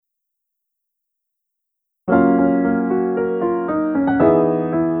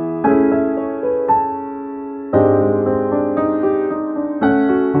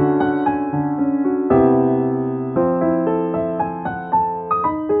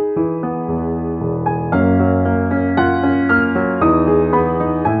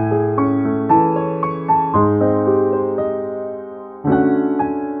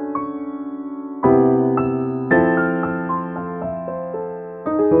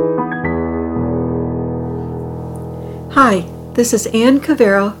Hi, this is Ann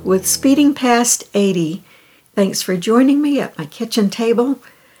Cavera with Speeding Past 80. Thanks for joining me at my kitchen table.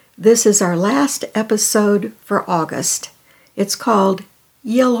 This is our last episode for August. It's called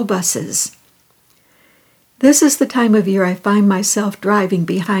Yellow Buses. This is the time of year I find myself driving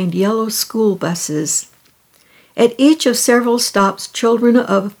behind yellow school buses. At each of several stops, children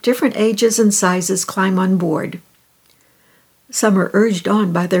of different ages and sizes climb on board. Some are urged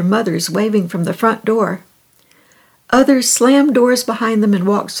on by their mothers waving from the front door. Others slam doors behind them and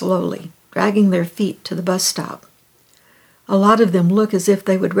walk slowly, dragging their feet to the bus stop. A lot of them look as if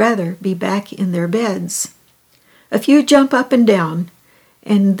they would rather be back in their beds. A few jump up and down,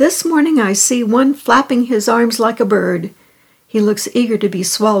 and this morning I see one flapping his arms like a bird. He looks eager to be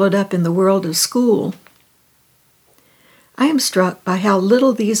swallowed up in the world of school. I am struck by how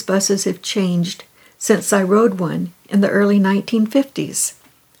little these buses have changed since I rode one in the early 1950s.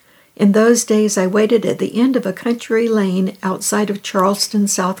 In those days, I waited at the end of a country lane outside of Charleston,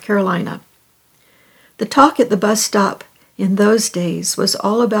 South Carolina. The talk at the bus stop in those days was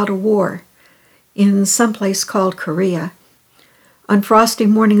all about a war in some place called Korea. On frosty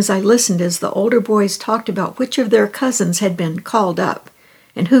mornings, I listened as the older boys talked about which of their cousins had been called up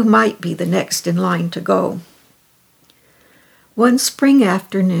and who might be the next in line to go. One spring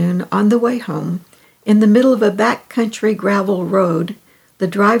afternoon, on the way home, in the middle of a backcountry gravel road, the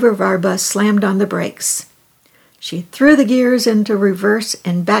driver of our bus slammed on the brakes. She threw the gears into reverse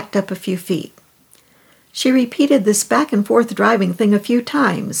and backed up a few feet. She repeated this back and forth driving thing a few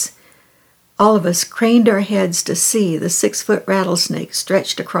times. All of us craned our heads to see the 6-foot rattlesnake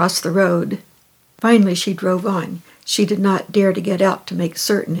stretched across the road. Finally, she drove on. She did not dare to get out to make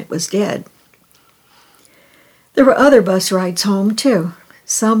certain it was dead. There were other bus rides home, too,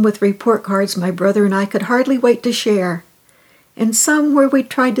 some with report cards my brother and I could hardly wait to share, and some where we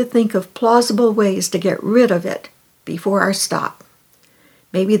tried to think of plausible ways to get rid of it before our stop.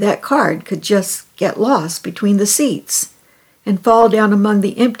 Maybe that card could just get lost between the seats and fall down among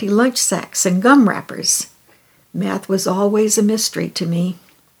the empty lunch sacks and gum wrappers. Math was always a mystery to me.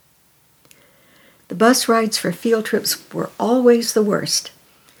 The bus rides for field trips were always the worst.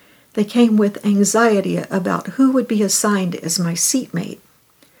 They came with anxiety about who would be assigned as my seatmate.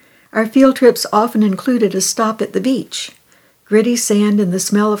 Our field trips often included a stop at the beach. Gritty sand and the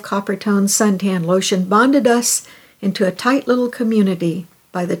smell of copper-toned suntan lotion bonded us into a tight little community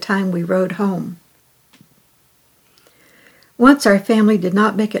by the time we rode home. Once our family did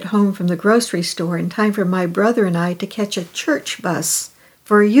not make it home from the grocery store in time for my brother and I to catch a church bus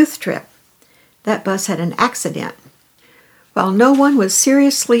for a youth trip. That bus had an accident. While no one was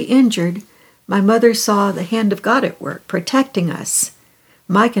seriously injured, my mother saw the hand of God at work, protecting us.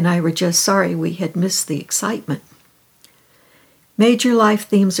 Mike and I were just sorry we had missed the excitement. Major life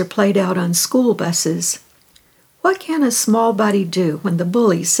themes are played out on school buses. What can a small body do when the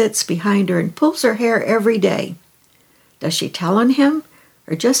bully sits behind her and pulls her hair every day? Does she tell on him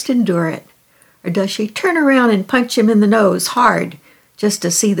or just endure it? Or does she turn around and punch him in the nose hard just to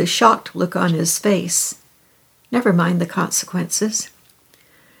see the shocked look on his face? Never mind the consequences.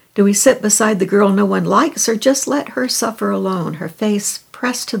 Do we sit beside the girl no one likes or just let her suffer alone, her face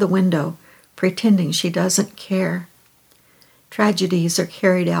pressed to the window, pretending she doesn't care? Tragedies are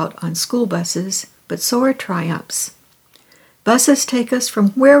carried out on school buses, but so are triumphs. Buses take us from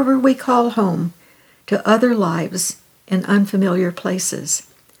wherever we call home to other lives in unfamiliar places.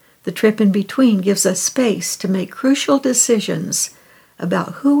 The trip in between gives us space to make crucial decisions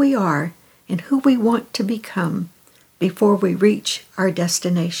about who we are and who we want to become before we reach our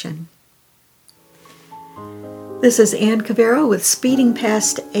destination. This is Ann Cavera with Speeding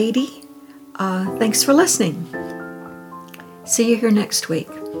Past 80. Thanks for listening. See you here next week.